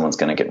 that if someone's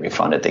going to get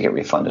refunded, they get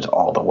refunded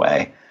all the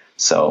way.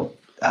 So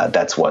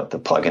that's what the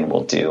plugin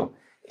will do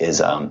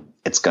is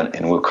it's going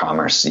in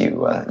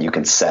WooCommerce, you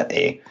can set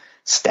a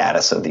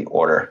status of the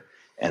order,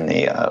 and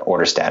the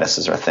order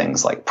statuses are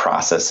things like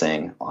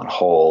processing, on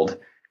hold,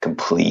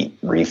 complete,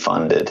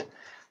 refunded,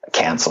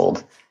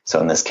 canceled. So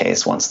in this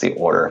case, once the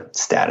order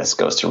status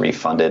goes to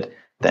refunded,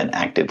 then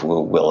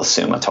ActiveWoo will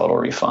assume a total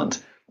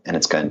refund, and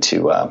it's going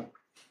to.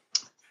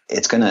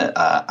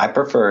 I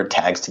prefer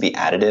tags to be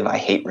additive. I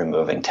hate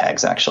removing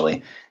tags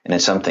actually, and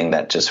it's something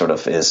that just sort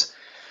of is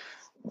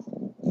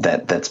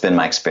that's been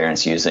my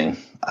experience using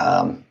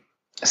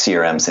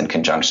CRMs in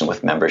conjunction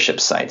with membership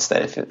sites.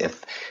 That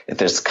if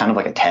there's kind of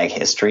like a tag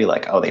history,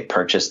 like, oh, they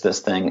purchased this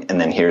thing, and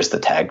then here's the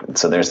tag.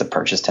 So there's the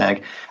purchase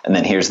tag, and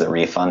then here's the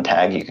refund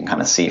tag. You can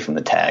kind of see from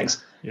the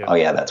tags. Yeah. Oh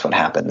yeah, that's what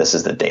happened. This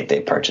is the date they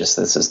purchased.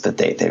 This is the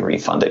date they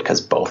refunded,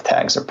 because both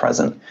tags are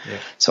present. Yeah.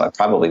 So I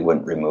probably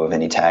wouldn't remove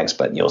any tags,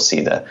 but you'll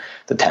see the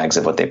tags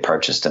of what they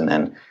purchased, and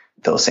then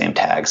those same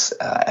tags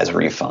as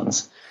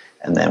refunds.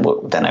 And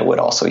then I would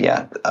also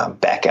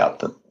back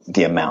out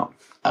the amount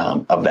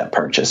of that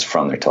purchase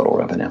from their total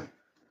revenue.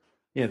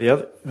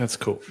 Yeah, that's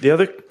cool. The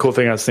other cool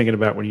thing I was thinking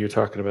about when you were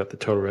talking about the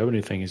total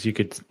revenue thing is you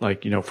could,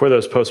 for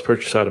those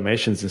post-purchase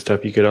automations and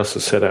stuff, you could also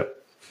set up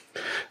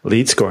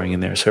lead scoring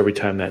in there. So every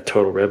time that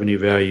total revenue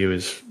value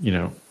is,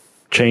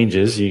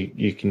 changes,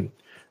 you can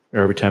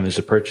or every time there's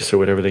a purchase or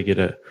whatever, they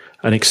get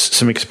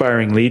some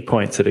expiring lead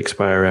points that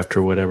expire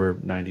after whatever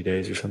 90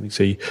 days or something.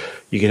 So you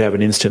could have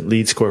an instant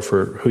lead score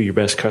for who your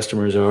best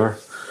customers are,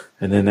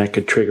 and then that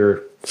could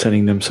trigger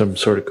sending them some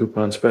sort of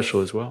coupon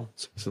special as well.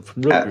 Some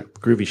really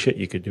groovy shit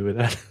you could do with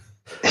that.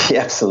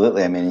 Yeah,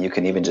 absolutely. I mean, you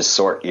can even just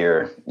sort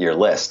your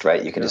list,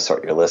 right? You can just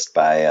sort your list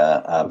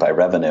by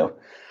revenue,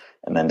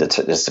 and then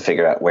just to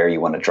figure out where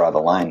you want to draw the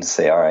line to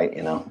say, all right,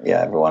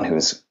 everyone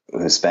who's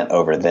spent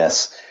over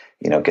this,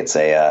 gets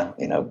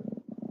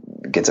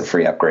a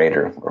free upgrade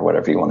or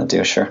whatever you want to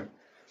do. Sure.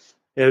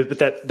 Yeah, but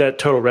that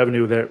total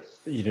revenue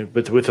that,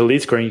 but with the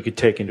lead scoring, you could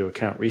take into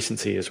account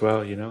recency as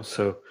well,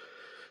 so.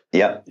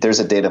 Yeah, there's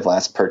a date of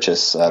last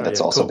purchase that's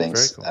also being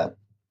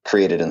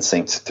created and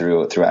synced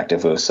through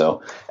ActiveWoo.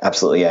 So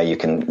absolutely, yeah, you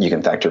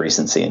can factor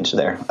recency into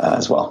there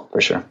as well,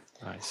 for sure.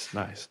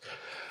 Nice.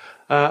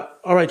 All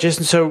right,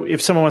 Jason. So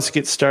if someone wants to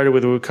get started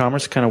with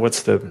WooCommerce, kind of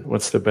what's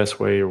the best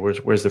way, or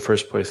where's the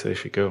first place they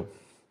should go?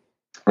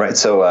 Right.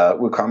 So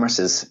WooCommerce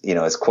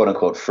is quote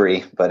unquote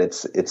free, but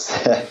it's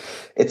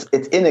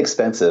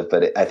inexpensive.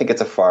 But I think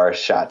it's a far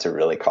shot to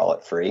really call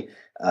it free.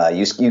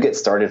 You get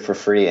started for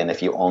free, and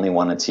if you only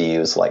wanted to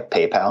use like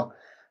PayPal,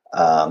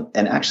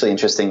 and actually,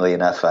 interestingly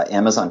enough,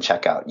 Amazon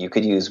Checkout, you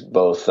could use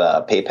both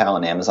PayPal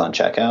and Amazon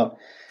Checkout,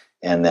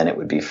 and then it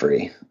would be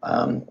free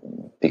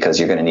because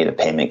you're going to need a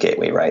payment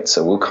gateway, right?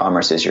 So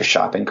WooCommerce is your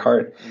shopping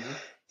cart,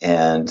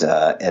 and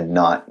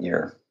not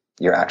your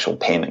actual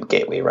payment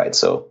gateway, right?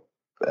 So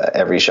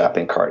every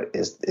shopping cart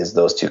is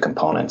those two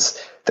components.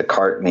 The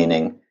cart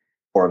meaning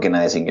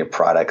organizing your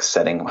products,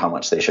 setting how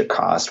much they should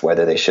cost,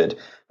 whether they should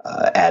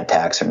add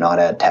tax or not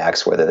add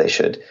tax, whether they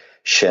should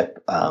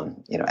ship,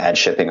 add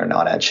shipping or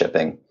not add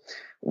shipping,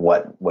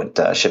 what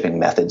shipping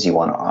methods you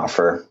want to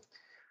offer,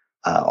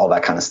 all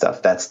that kind of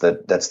stuff. That's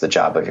the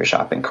job of your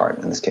shopping cart,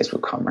 in this case,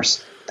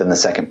 WooCommerce. Then the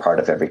second part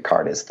of every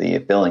cart is the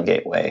billing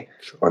gateway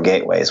or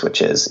gateways,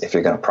 which is if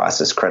you're going to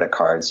process credit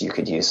cards, you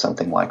could use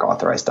something like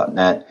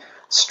Authorize.net,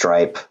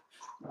 Stripe,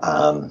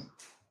 or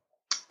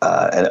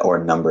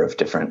a number of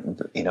different,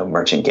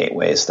 merchant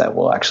gateways that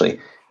will actually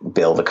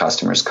bill the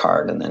customer's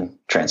card and then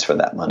transfer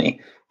that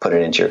money, put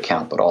it into your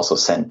account, but also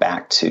send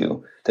back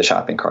to the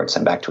shopping cart,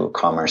 send back to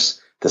WooCommerce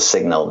the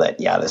signal that,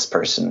 this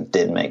person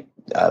did make,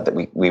 that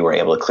we were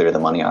able to clear the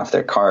money off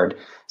their card.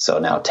 So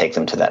now take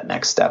them to that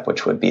next step,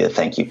 which would be a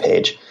thank you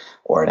page,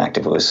 or in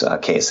ActiveWoo's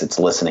case, it's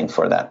listening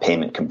for that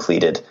payment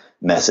completed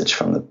message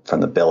from the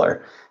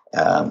biller.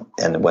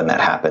 And when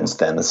that happens,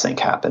 then the sync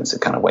happens. It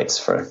kind of waits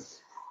for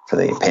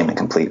the payment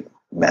complete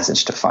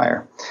message to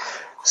fire.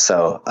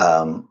 So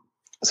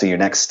your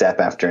next step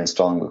after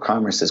installing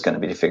WooCommerce is going to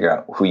be to figure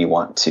out who you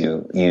want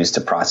to use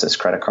to process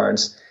credit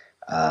cards.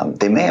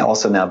 They may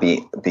also now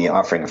be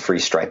offering a free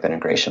Stripe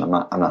integration. I'm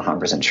not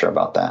 100% sure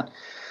about that.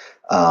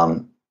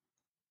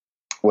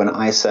 When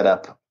I set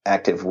up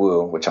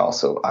ActiveWoo, which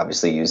also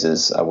obviously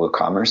uses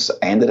WooCommerce,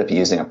 I ended up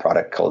using a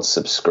product called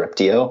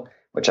Subscriptio,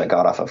 which I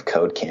got off of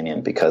Code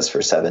Canyon because for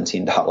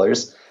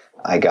 $17,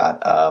 I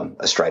got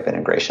a Stripe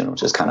integration,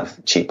 which is kind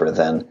of cheaper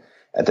than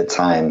at the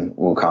time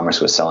WooCommerce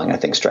was selling, I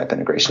think, Stripe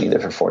integration either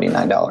for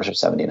 $49 or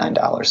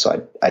 $79.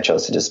 So I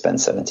chose to just spend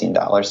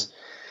 $17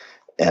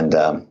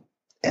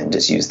 and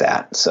just use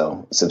that.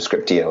 So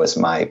Subscriptio is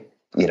my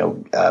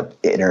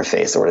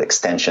interface or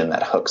extension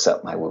that hooks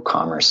up my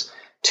WooCommerce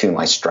to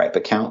my Stripe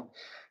account.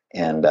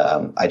 And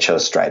I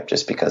chose Stripe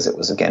just because it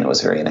was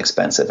very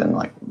inexpensive and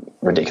like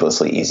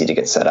ridiculously easy to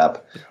get set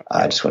up.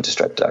 I just went to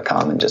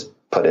stripe.com and just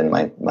put in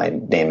my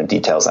name and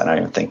details. I don't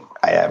even think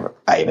I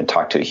even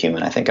talked to a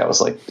human. I think I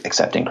was like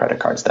accepting credit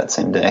cards that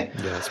same day.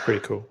 Yeah, that's pretty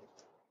cool.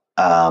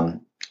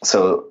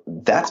 So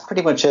that's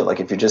pretty much it. Like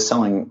if you're just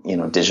selling,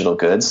 digital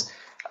goods,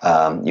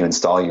 you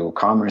install your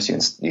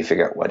WooCommerce, you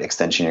figure out what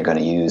extension you're going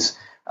to use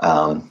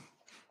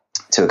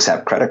to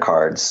accept credit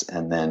cards,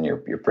 and then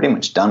you're pretty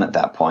much done at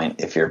that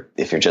point if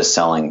you're just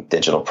selling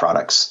digital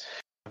products.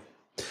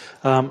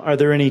 Are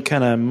there any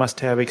kind of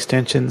must-have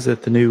extensions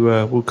that the new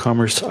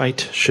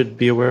WooCommerce should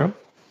be aware of?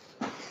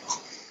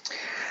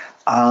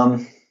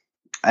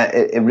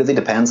 It really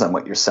depends on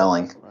what you're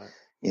selling.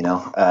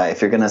 Right.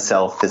 If you're going to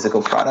sell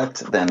physical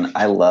product, then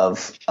I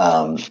love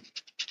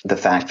the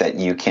fact that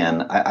you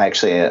can. I'm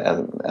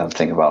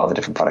thinking about all the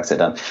different products I've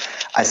done.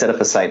 I set up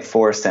a site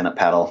for Stand-Up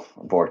Paddle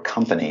Board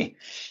Company,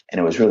 and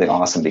it was really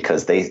awesome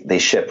because they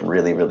ship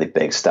really, really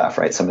big stuff,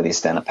 right? Some of these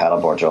stand-up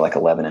paddle boards are like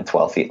 11 and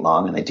 12 feet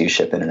long, and they do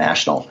ship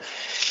international.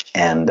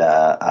 And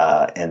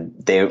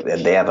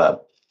they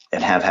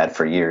have had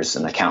for years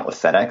an account with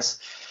FedEx,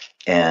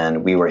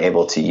 and we were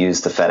able to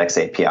use the FedEx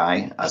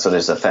API. So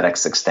there's a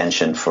FedEx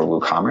extension for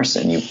WooCommerce,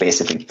 and you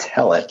basically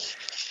tell it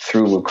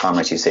through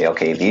WooCommerce. You say,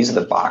 okay, these are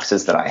the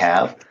boxes that I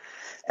have,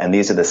 and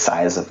these are the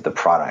size of the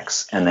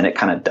products, and then it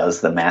kind of does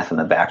the math in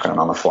the background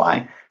on the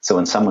fly. So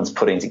when someone's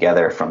putting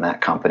together from that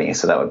company,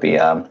 so that would be,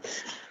 let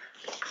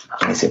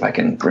me see if I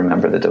can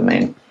remember the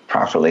domain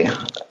properly.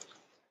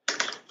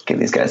 Give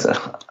these guys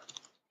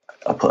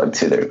a plug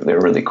too.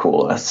 They're really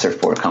cool. A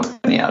surfboard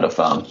company out of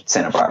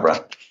Santa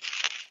Barbara.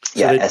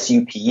 So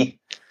SUP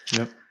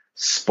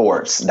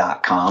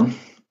sports.com.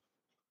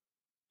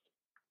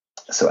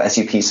 So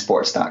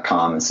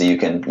supsports.com. And so you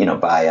can,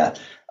 buy a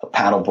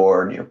paddle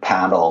board, your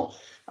paddle,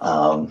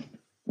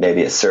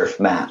 maybe a surf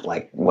mat,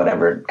 like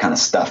whatever kind of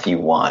stuff you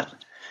want.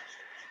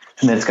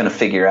 And then it's going to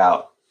figure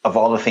out, of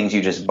all the things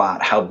you just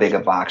bought, how big a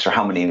box or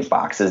how many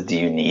boxes do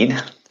you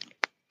need?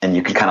 And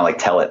you can kind of like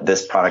tell it,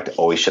 this product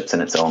always ships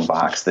in its own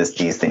box.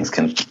 These things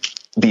can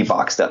be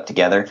boxed up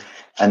together.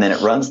 And then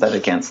it runs that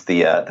against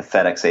the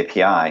FedEx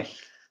API.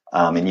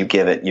 And you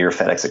give it your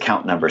FedEx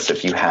account number. So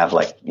if you have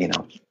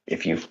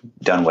if you've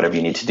done whatever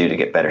you need to do to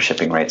get better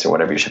shipping rates or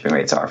whatever your shipping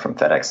rates are from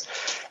FedEx,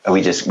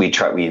 we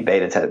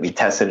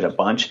tested it a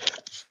bunch.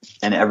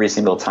 And every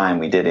single time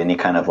we did any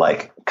kind of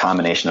like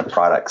combination of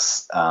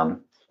products,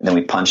 and then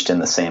we punched in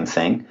the same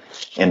thing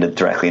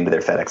directly into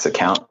their FedEx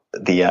account,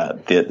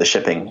 the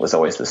shipping was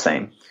always the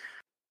same.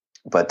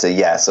 But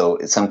so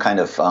it's some kind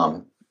of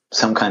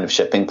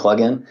shipping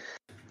plugin.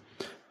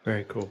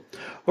 Very cool.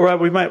 All right,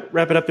 we might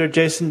wrap it up there,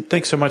 Jason.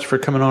 Thanks so much for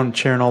coming on and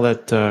sharing all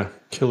that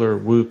killer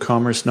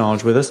WooCommerce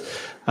knowledge with us.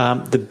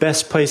 The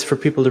best place for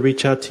people to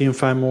reach out to you and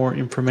find more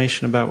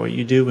information about what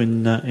you do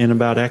and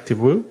about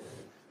ActiveWoo?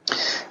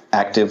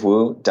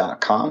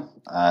 ActiveWoo.com.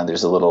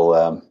 There's a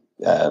little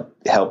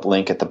help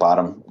link at the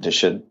bottom. Just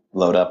should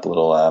load up a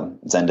little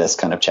Zendesk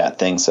kind of chat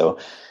thing. So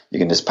you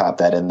can just pop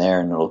that in there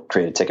and it'll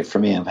create a ticket for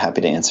me. I'm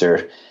happy to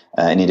answer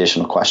any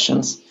additional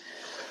questions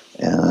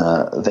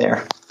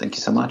there. Thank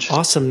you so much.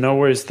 Awesome. No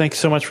worries. Thanks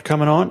so much for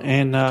coming on,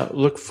 and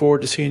look forward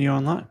to seeing you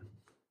online.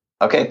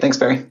 Okay. Thanks,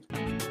 Barry.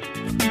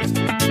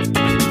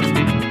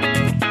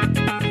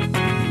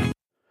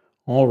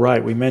 All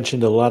right. We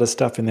mentioned a lot of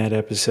stuff in that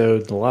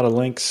episode, a lot of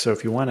links. So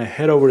if you want to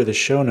head over to the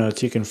show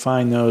notes, you can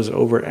find those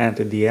over at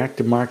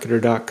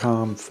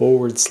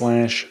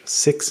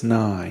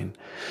theactivemarketer.com/69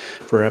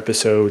 for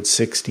episode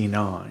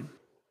 69.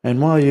 And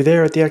while you're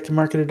there at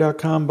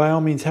theactivemarketer.com, by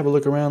all means, have a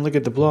look around, look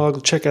at the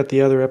blog, check out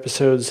the other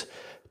episodes.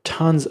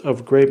 Tons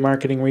of great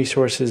marketing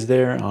resources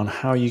there on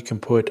how you can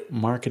put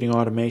marketing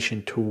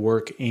automation to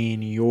work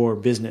in your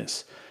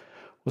business.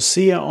 We'll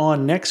see you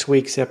on next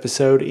week's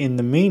episode. In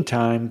the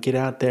meantime, get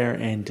out there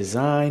and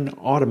design,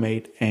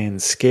 automate,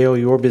 and scale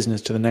your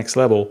business to the next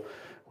level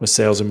with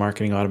sales and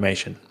marketing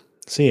automation.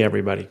 See you,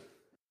 everybody.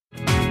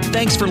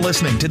 Thanks for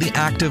listening to the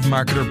Active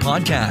Marketer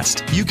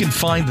Podcast. You can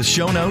find the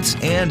show notes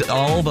and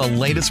all the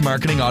latest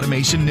marketing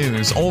automation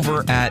news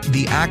over at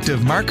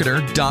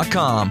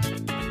theactivemarketer.com.